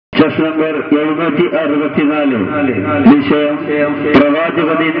Cess number 764. വിഷയം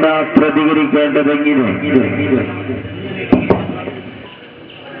പ്രവാചകനിന്ദ പ്രതികരിക്കേണ്ടതെങ്ങനെ.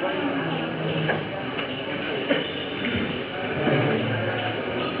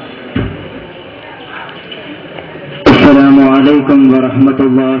 السلام عليكم ورحمة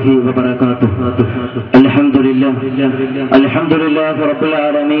الله وبركاته. الحمد لله رب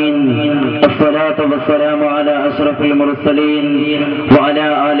العالمين، الصلاة والسلام على أشرف المرسلين وعلى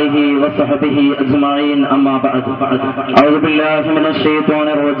آله وصحبه أجمعين، أما بعد. أعوذ بالله من الشيطان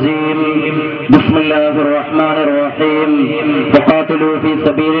الرجيم، بسم الله الرحمن الرحيم. وقاتلوا في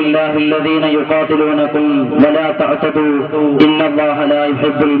سبيل الله الذين يقاتلونكم ولا تعتدوا إن الله لا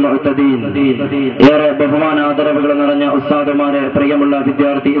يحب المعتدين. ഏറെ ബഹുമാനാദരവുകൾ നിറഞ്ഞ ഉസ്താദുമാരെ, പ്രിയമുള്ള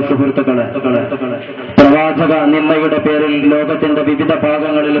വിദ്യാർത്ഥി സുഹൃത്തുക്കളെ, പ്രവാചക നിന്ദയുടെ പേരിൽ ലോകത്തിന്റെ വിവിധ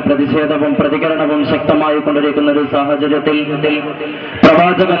ഭാഗങ്ങളിൽ പ്രതിഷേധവും പ്രതികരണവും ശക്തമായി കൊണ്ടിരിക്കുന്ന ഒരു സാഹചര്യത്തിൽ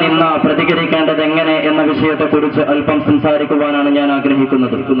പ്രവാചക നിന്ദ പ്രതികരിക്കേണ്ടത് എങ്ങനെ എന്ന വിഷയത്തെക്കുറിച്ച് അല്പം സംസാരിക്കുവാനാണ് ഞാൻ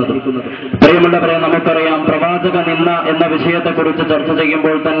ആഗ്രഹിക്കുന്നത്. പ്രിയമുള്ളവരെ, നമുക്കറിയാം, പ്രവാചക നിന്ദ എന്ന വിഷയത്തെക്കുറിച്ച് ചർച്ച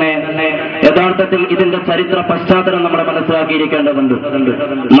ചെയ്യുമ്പോൾ തന്നെ യഥാർത്ഥത്തിൽ ഇതിന്റെ ചരിത്ര പശ്ചാത്തലം നമ്മൾ മനസ്സിലാക്കിയിരിക്കേണ്ടതുണ്ട്.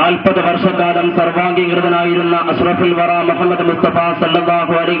 40 വർഷക്കാലം സർവാംഗീകൃതനായിരുന്ന അഷ്റഫുൽ വറ മുഹമ്മദ് മുസ്തഫ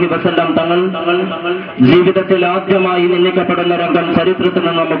സല്ലല്ലാഹു അലൈഹി വസല്ലം തങ്ങൾ ജീവിതത്തിൽ ആദ്യമായി നിന്ദിക്കപ്പെടുന്ന രംഗം ചരിത്രത്തിൽ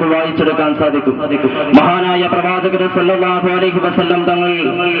നിന്ന് നമുക്ക് വായിച്ചെടുക്കാൻ സാധിക്കും. മഹാനായ പ്രവാചകർ സല്ലല്ലാഹു അലൈഹി വസല്ലം തങ്ങൾ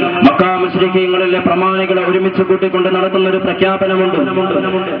മക്ക മുശ്രിക്കീങ്ങളിലെ പ്രമാണികളെ ഒരുമിച്ച് കൂട്ടിക്കൊണ്ട് നടത്തുന്ന ഒരു പ്രഖ്യാപനമുണ്ട്.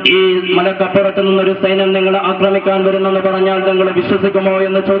 ഈ മലക്കപ്പുറത്ത് നിന്നൊരു സൈന്യം നിങ്ങളെ ആക്രമിക്കാൻ വരുന്നെന്ന് പറഞ്ഞാൽ നിങ്ങൾ വിശ്വസിക്കുമോ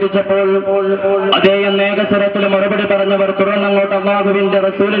എന്ന് ചോദിച്ചപ്പോൾ അതേ എന്ന ഏകസ്വരത്തിൽ മറുപടി പറഞ്ഞവർ തുറന്നങ്ങോട്ട് അല്ലാഹുവിന്റെ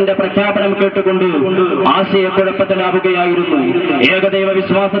റസൂലിന്റെ പ്രഖ്യാപനം കേട്ടുകൊണ്ട് ആശയക്കുഴപ്പത്തിലാവുകയായിരുന്നു. ഏകദൈവ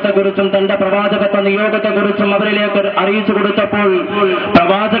വിശ്വാസത്തെക്കുറിച്ചും തന്റെ പ്രവാചകത്വ നിയോഗത്തെക്കുറിച്ചും അവരിലേക്ക് അറിയിച്ചു കൊടുത്തപ്പോൾ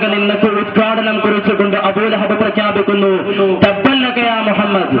പ്രവാചക നിന്നക്ക് ഉദ്ഘാടനം കുറിച്ചുകൊണ്ട് അബൂലഹബ് പ്രഖ്യാപിക്കുന്നു, തബ്ബല്ലകയാ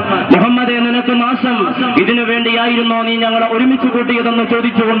മുഹമ്മദ്, മുഹമ്മദേ നിനക്ക് നാശം, ഇതിനു വേണ്ടിയായിരുന്നോ നീ ഞങ്ങളെ ഒരുമിച്ച് കൂട്ടിയതെന്ന്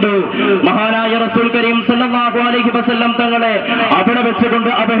ചോദിച്ചുകൊണ്ട് മഹാനായ റസൂൽ കരീം സല്ലല്ലാഹു അലൈഹി വസല്ലം തങ്ങളെ അവിടെ വെച്ചുകൊണ്ട്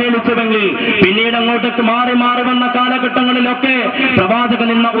അവഹേളിച്ചുവെങ്കിൽ പിന്നീട് അങ്ങോട്ടേക്ക് മാറി മാറി വന്ന കാലഘട്ടങ്ങളിലൊക്കെ പ്രവാചക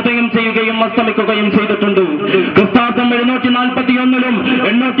നിന്ന ഉദയം ചെയ്യുകയും അസ്തമിക്കുകയും ചെയ്തിട്ടുണ്ട്. ക്രിസ്താബ്ദം 741-ലും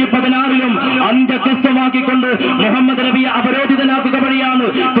 816-ലും അന്ത്യക്രിസ്തമാക്കിക്കൊണ്ട് മുഹമ്മദ് നബിയെ അപരോധിതനാക്കുക വഴിയാണ്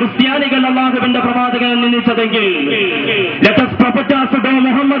ക്രിസ്ത്യാനികൾ അല്ലാഹുവിന്റെ പ്രവാചകനെ നിന്ദിച്ചതെങ്കിൽ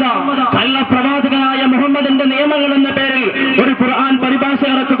കള്ള പ്രവാചകനായ മുഹമ്മദിന്റെ നിയമങ്ങൾ എന്ന പേരിൽ ഒരു ഖുർആൻ പരിഭാഷ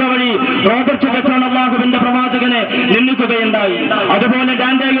ഇറക്കുക വഴി റോബർട്ട് വെച്ചാണ് അല്ലാഹുവിന്റെ പ്രവാചകനെ നിന്ദിക്കുകയുണ്ടായി. അതുപോലെ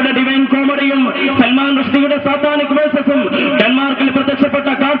ഡാൻഡയുടെ ഡിവൈൻ കോമഡിയും സൽമാൻ റുഷ്ദിയുടെ സാത്താനിക് വേഴ്സസും ഡെൻമാർക്കിൽ പ്രത്യക്ഷപ്പെട്ട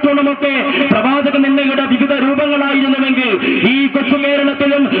കാർട്ടൂണുമൊക്കെ പ്രവാചക നിന്ദയുടെ വിവിധ രൂപങ്ങളായിരുന്നുവെങ്കിൽ ഈ കൊച്ചു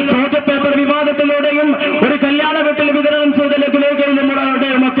കേരളത്തിലും ചോദ്യപേപ്പർ വിവാദത്തിലൂടെയും ഒരു കല്യാണ വീട്ടിൽ വിതരണം ചെയ്ത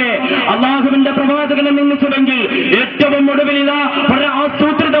ലഘുലേഖയിലുമുള്ളവരുടെയുമൊക്കെ അള്ളാഹുവിന്റെ പ്രവാചകനെ നിന്ദിച്ചുവെങ്കിൽ ഏറ്റവും ഒടുവിലിതാ വളരെ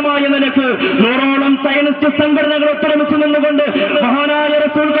ആസൂത്രിതമായ നിലക്ക് 100ഓളം സയനിസ്റ്റ് സംഘടനകൾ ഒത്തൊരുമിച്ച് നിന്നുകൊണ്ട് മഹാനായ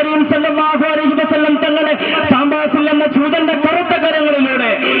റസൂൽ കരീം സല്ലല്ലാഹു അലൈഹി വസല്ലം തങ്ങളെ സാംബാസിൽ എന്ന ജൂതന്റെ കറുത്ത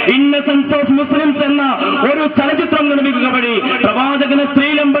കരങ്ങളിലൂടെ ഇന്നസെൻസ് ഓഫ് മുസ്ലിംസ് എന്ന ഒരു ചലച്ചിത്രം നിർമ്മിക്കുക വഴി പ്രവാചകനെ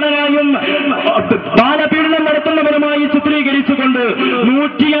സ്ത്രീലംബടനായും ബാലപീഡനം നടത്തുന്നവരുമായി ചിത്രീകരിച്ചുകൊണ്ട്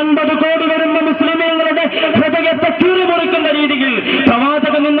 150 കോടി വരുന്ന മുസ്ലിമീങ്ങളുടെ ഹൃദയത്തെ കീറിമുറിക്കുന്ന രീതിയിൽ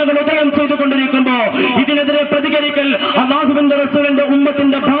പ്രവാചക നിന്ദകൾ ഉദയം ചെയ്തുകൊണ്ടിരിക്കുമ്പോ ഇതിനെതിരെ പ്രതികരിക്കൽ അല്ലാഹുവിന്റെ റസൂലിന്റെ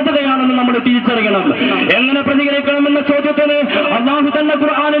ഉമ്മത്തിന്റെ ബാധ്യതയാണെന്ന് നമ്മൾ തിരിച്ചറിയണം. എങ്ങനെ പ്രതികരിക്കണമെന്ന ചോദ്യത്തിന് അല്ലാഹു തന്നെ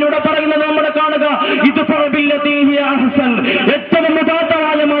ഖുർആനിലൂടെ പറയുന്നത് നമ്മൾ കാണുക, ഏറ്റവും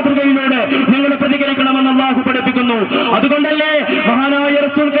ഉദാത്തമായ മാതൃകയിലൂടെ നിങ്ങൾ പ്രതികരിക്കണമെന്ന് അല്ലാഹു പഠിപ്പിക്കുന്നു. അതുകൊണ്ടല്ലേ മഹാനായ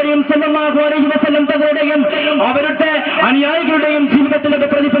റസൂൽ കരീം സല്ലല്ലാഹു അലൈഹി വസല്ലം തങ്ങളുടെയും അവരുടെ അനുയായികളുടെയും ജീവിതത്തിൽ അത്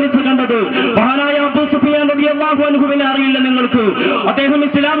പ്രതിഫലിച്ചു കണ്ടത്. മഹാനായ അബൂ സുഫിയാൻ റളിയല്ലാഹു അൻഹുവിനെ അറിയില്ല നിങ്ങൾക്ക്? അദ്ദേഹം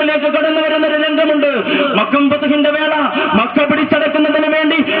ഇസ്ലാമിലേക്ക് കടന്നു വരുന്ന ഒരു രംഗമുണ്ട്. മക്കം ഫത്ഹിന്റെ വേള മക്ക പിടിച്ചടക്കുന്നതിന്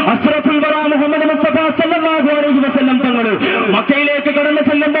വേണ്ടി അഷ്റഫുൽ വറ മുഹമ്മദ് മുസ്തഫ സല്ലല്ലാഹു അലൈഹി വസല്ലം തങ്ങൾ മക്കയിലേക്ക് കടന്നു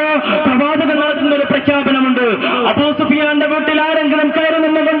ചെല്ലുമ്പോ പ്രവാചകൻ നടത്തുന്ന ഒരു പ്രഖ്യാപനമുണ്ട്. അബൂ സുഫിയാന്റെ വീട്ടിൽ ആരെങ്കിലും കയറി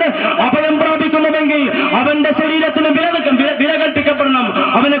നിന്നുകൊണ്ട് അഭയം പ്രാപിക്കുന്നുവെങ്കിൽ അവന്റെ ശരീരത്തിന് വില കൽപ്പിക്കപ്പെടണം,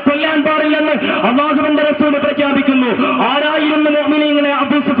 അവനെ കൊല്ലാൻ പാടില്ലെന്ന് അല്ലാഹുവിന്റെ റസൂൽ പ്രഖ്യാപിക്കുന്നു. ആരായിരുന്നു മുഅ്മിനീങ്ങളെ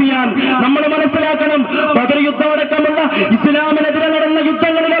അബൂ സുഫിയാൻ? നമ്മൾ മനസ്സിലാക്കണം, ബദർ യുദ്ധമടക്കമുള്ള ഇസ്ലാമിനെതിരെ നടന്ന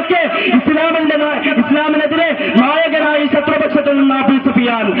യുദ്ധങ്ങളിലൊക്കെ ഇസ്ലാമിനെതിരെ നായകനായി ശത്രുപക്ഷത്തിൽ നിന്ന് അബൂ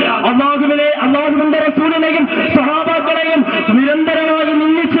സുഫിയാൻ അല്ലാഹുവിന്റെ റസൂലിനെയും സഹാബാക്കളെയും നിരന്തരമായി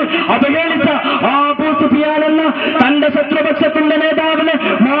നിന്ദിച്ച് അവഹേളിച്ച ആ അബൂ സുഫിയാൻ എന്ന തന്റെ ശത്രുപക്ഷത്തിന്റെ നേതാവിനെ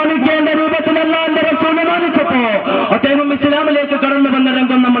മാനിക്കേണ്ട രൂപത്തിൽ അല്ലാഹുവിന്റെ റസൂലിനെ മാനിച്ചപ്പോ അദ്ദേഹം ഇസ്ലാമിലേക്ക് കടന്നു വന്ന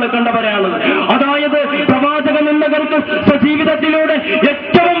രംഗം നമ്മൾ കണ്ടവരാണ്. അതായത് പ്രവാചക നിന്ദകർക്ക് സ്വജീവിതത്തിലൂടെ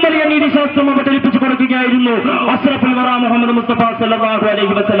ഏറ്റവും വലിയ നീതിശാസ്ത്രം അവതരിപ്പിച്ചു കൊടുക്കുകയായിരുന്നു അഷ്റഫുൽ വറ മുഹമ്മദ് മുസ്തഫ സല്ലല്ലാഹു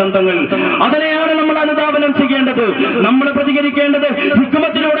അലൈഹി വസല്ലം തങ്ങൾ. അതിനെയാണ് നമ്മൾ അനുധാവനം ചെയ്യേണ്ടത്. നമ്മൾ പ്രതികരിക്കേണ്ടത്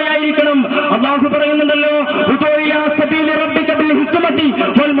ഹിക്മത്തിലൂടെയായി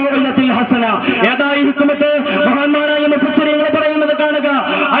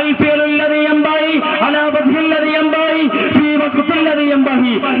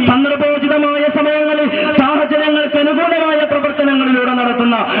സന്ദർഭോചിതമായ സമയങ്ങളിൽ സാഹചര്യങ്ങൾക്ക് അനുകൂലമായ പ്രവർത്തനങ്ങളിലൂടെ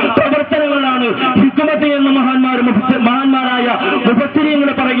നടത്തുന്ന പ്രവർത്തനങ്ങളാണ് ഹിക്മത്ത് എന്ന് മഹാന്മാരായ മുഫസ്സിരീങ്ങൾ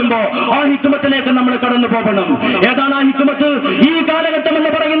പറയുമ്പോൾ ആ ഹിക്മത്തിലേക്ക് നമ്മൾ കടന്നു പോകണം. ഏതാണ് ആ ഹിക്മത്ത്? ഈ കാലഘട്ടം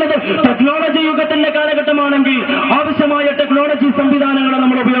എന്ന് പറയുന്നത് ടെക്നോളജി യുഗത്തിന്റെ കാലഘട്ടമാണെങ്കിൽ ആവശ്യമായ ടെക്നോളജി സംവിധാനങ്ങൾ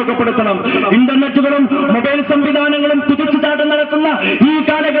നമ്മൾ ഉപയോഗപ്പെടുത്തണം. ഇന്റർനെറ്റുകളും മൊബൈൽ സംവിധാനങ്ങളും കുതിച്ചുചാട്ടം നടക്കുന്ന ഈ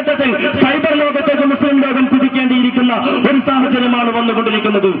കാലഘട്ടത്തിൽ സൈബർ ലോകത്തേക്ക് മുസ്ലിം ലോകം കുതിക്കേണ്ടിയിരിക്കുന്ന ഒരു സാഹചര്യമാണ്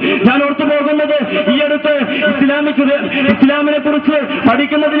വന്നുകൊണ്ടിരിക്കുന്നത്. ഞാൻ ഓർത്തു പോകുന്നത്, ഈ അടുത്ത് ഇസ്ലാമിനെ കുറിച്ച്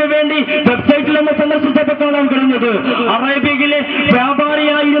പഠിക്കുന്നതിന് വേണ്ടി വെബ്സൈറ്റിൽ നിന്ന് സന്ദർശിച്ചപ്പോൾ കാണാൻ കഴിഞ്ഞത് അറേബ്യയിലെ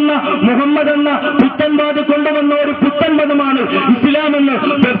വ്യാപാരിയായിരുന്ന മുഹമ്മദ് എന്ന പുത്തൻവാദി കൊണ്ടുവന്ന ഒരു പുത്തൻ മതമാണ് ഇസ്ലാം എന്ന്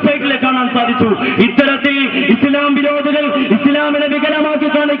വെബ്സൈറ്റിൽ കാണാൻ സാധിച്ചു. ഇത്തരത്തിൽ ഇസ്ലാം വിരോധികൾ ഇസ്ലാമിനെ വികലമാക്കി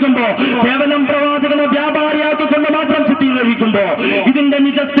കാണിക്കുമ്പോ, കേവലം പ്രവാചകനെ വ്യാപാരിയാക്കിക്കൊണ്ട് മാത്രം ചിത്രീകരിക്കുമ്പോ, ഇതിന്റെ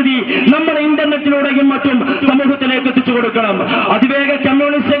നിജസ്ഥിതി നമ്മൾ ഇന്റർനെറ്റിലൂടെയും മറ്റും സമൂഹത്തിലേക്ക് എത്തിച്ചു കൊടുക്കണം. അതിവേഗ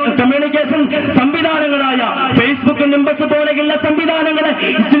കമ്മ്യൂണിക്കേഷൻ സംവിധാനങ്ങളായ ഫേസ്ബുക്ക്, നിംബസ് പോലെയുള്ള സംവിധാനങ്ങളെ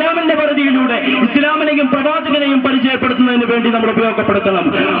ഇസ്ലാമിന്റെ പരിധിയിലൂടെ ഇസ്ലാമിനെയും പ്രവാചകനെയും പരിചയപ്പെടുത്തുന്നതിന് വേണ്ടി നമ്മൾ ഉപയോഗപ്പെടുത്തണം.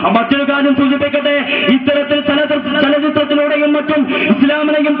 മറ്റൊരു കാര്യം സൂചിപ്പിക്കട്ടെ, ഇത്തരത്തിൽ ചലച്ചിത്രത്തിലൂടെയും മറ്റും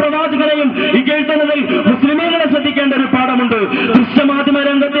ഇസ്ലാമിനെയും പ്രവാചകനെയും ഇകഴ്ത്തുന്നതിൽ മുസ്ലിമീങ്ങളെ ശ്രദ്ധിക്കേണ്ട ഒരു പാഠമുണ്ട്. ദൃശ്യമാധ്യമ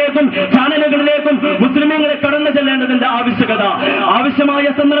രംഗത്തേക്കും ചാനലുകളിലേക്കും മുസ്ലിമീങ്ങളെ കടന്നു ചെല്ലേണ്ടതിന്റെ ആവശ്യകത. ആവശ്യമായ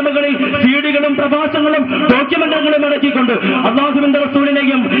സന്ദർഭങ്ങളിൽ സീഡികളും പ്രഭാഷണങ്ങളും ഡോക്യുമെന്ററികളും ഇറക്കിക്കൊണ്ട് അല്ലാഹുവിന്റെ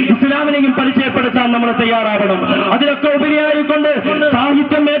റസൂലിനെയും ഇസ്ലാമിനെയും പരിചയപ്പെടുത്താൻ നമ്മൾ തയ്യാറാവണം. അതിലൊക്കെ ഉപരിയായിക്കൊണ്ട്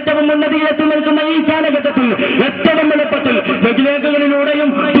സാഹിത്യം ഏറ്റവും ഉന്നതിയിലെത്തി നിൽക്കുന്ന ഈ കാലഘട്ടത്തിൽ ഏറ്റവും എളുപ്പത്തിൽ ലഘുലേഖകളിലൂടെയും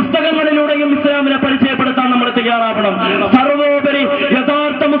പുസ്തകങ്ങളിലൂടെയും ഇസ്ലാമിനെ പരിചയപ്പെടുത്താൻ നമ്മൾ തയ്യാറാവണം. സർവോപരി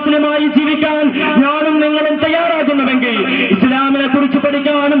യഥാർത്ഥ മുസ്ലിമായി ജീവിക്കാൻ ഞാനും നിങ്ങളും തയ്യാറാകുന്നുവെങ്കിൽ ഇസ്ലാമിനെ കുറിച്ച്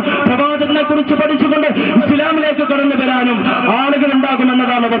പഠിക്കാനും പ്രവാചകനെ കുറിച്ച് പഠിച്ചുകൊണ്ട് ഇസ്ലാമിലേക്ക് കടന്നു വരാനും ആളുകൾ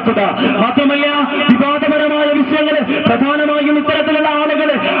ഉണ്ടാകുമെന്നതാണ് വസ്തുത. മാത്രമല്ല, വിവാദപരമായ വിഷയങ്ങൾ പ്രധാനമായും ഇത്തരത്തിലുള്ള ആളുകൾ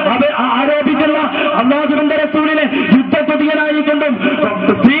ആരോപിക്കുന്ന അല്ലാഹുവിന്റെ റസൂലിനെ യുദ്ധക്കൊതിയനായിക്കൊണ്ടും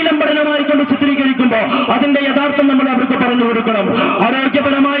സ്ത്രീലംബടനമായിക്കൊണ്ട് ചിത്രീകരിക്കുമ്പോൾ അതിന്റെ യഥാർത്ഥം നമ്മൾ അവർക്ക് പറഞ്ഞു കൊടുക്കണം.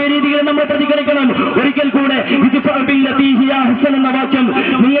 ആരോഗ്യപരമായ രീതിയിൽ നമ്മൾ പ്രതികരിക്കണം. ഒരിക്കൽ കൂടെ എന്ന വാക്യം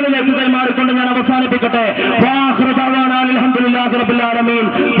നിങ്ങളിലേക്ക് കൈമാറിക്കൊണ്ട് ഞാൻ അവസാനിപ്പിക്കട്ടെ. അൽഹംദുലില്ലാഹി റബ്ബിൽ ആലമീൻ.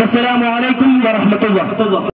 അസ്സലാമു അലൈക്കും വറഹ്മത്തുള്ളാഹി.